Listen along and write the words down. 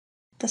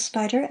The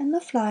Spider and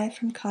the Fly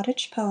from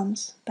Cottage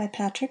Poems, by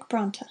Patrick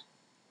Brontë.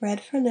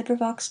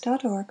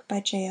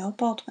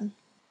 (read_for_LibriVox.org_by_J.L.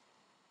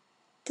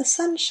 The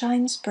sun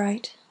shines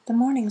bright, the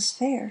morning's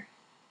fair,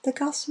 the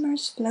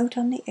gossamers float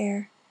on the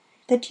air,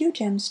 the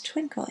dew–gems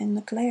twinkle in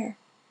the glare.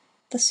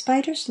 The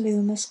spider's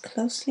loom is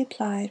closely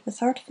plied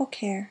with artful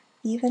care,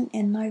 even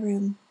in my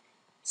room.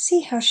 See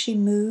how she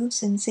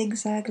moves in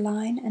zigzag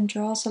line, and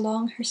draws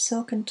along her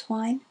silken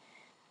twine,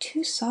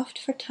 too soft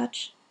for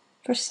touch,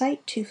 for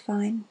sight too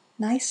fine,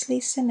 nicely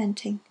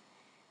cementing,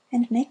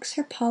 and makes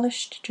her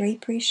polished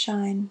drapery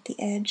shine, the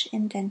edge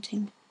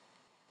indenting.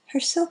 Her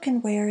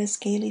silken ware is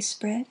gaily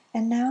spread,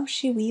 and now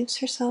she weaves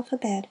herself a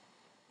bed,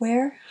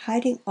 where,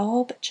 hiding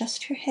all but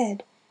just her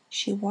head,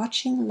 she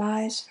watching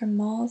lies for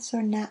moths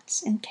or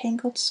gnats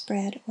entangled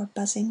spread, or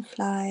buzzing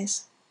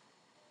flies.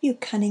 You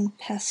cunning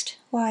pest,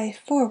 why,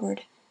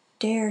 forward,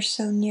 dare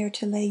so near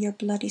to lay your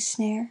bloody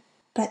snare,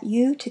 but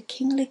you to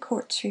kingly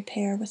courts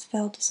repair with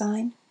fell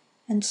design,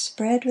 and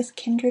spread with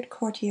kindred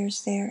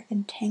courtiers there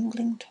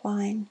entangling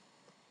twine.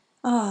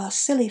 Ah,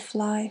 silly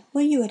fly,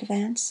 will you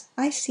advance?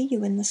 I see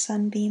you in the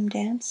sunbeam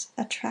dance,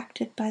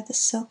 attracted by the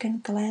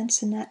silken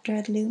glance in that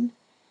dread loom,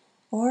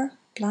 or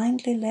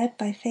blindly led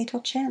by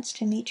fatal chance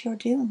to meet your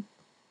doom.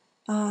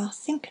 Ah,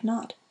 think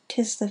not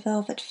 'tis the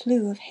velvet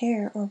flue of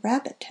hare or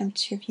rabbit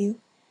tempts your view,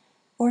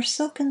 or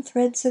silken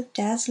threads of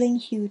dazzling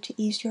hue to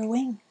ease your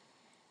wing.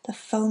 The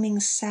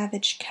foaming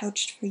savage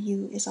couched for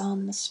you is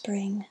on the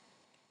spring.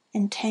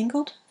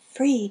 Entangled,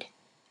 freed,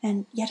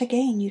 and yet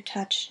again you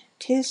touch,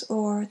 'tis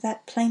o'er,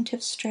 that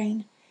plaintive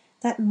strain,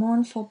 that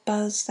mournful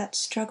buzz, that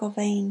struggle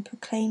vain,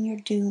 proclaim your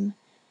doom,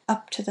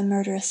 up to the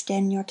murderous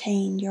den your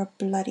ta'en, your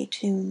bloody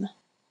tomb.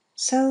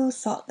 So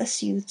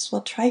thoughtless youths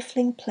will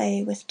trifling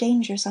play with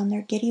dangers on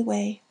their giddy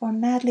way, or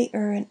madly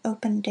err in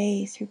open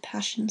day through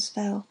passions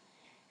fell,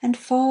 and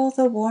fall,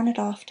 though warned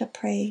oft, a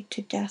prey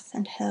to death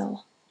and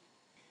hell.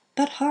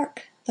 But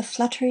hark! the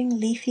fluttering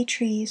leafy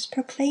trees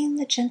proclaim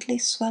the gently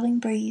swelling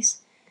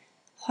breeze,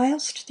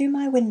 whilst through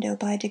my window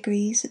by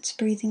degrees its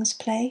breathings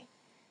play,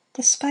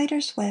 the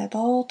spider's web,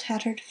 all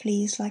tattered,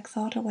 flees like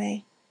thought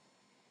away.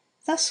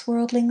 Thus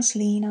worldlings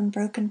lean on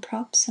broken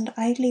props, and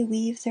idly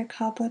weave their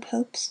cobweb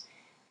hopes,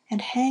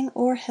 and hang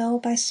o'er hell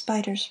by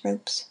spiders'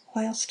 ropes,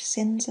 whilst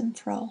sins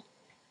enthrall.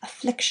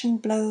 Affliction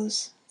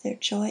blows, their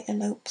joy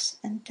elopes,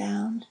 and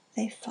down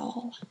they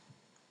fall.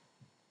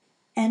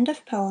 End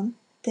of poem.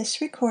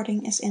 This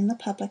recording is in the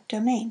public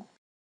domain.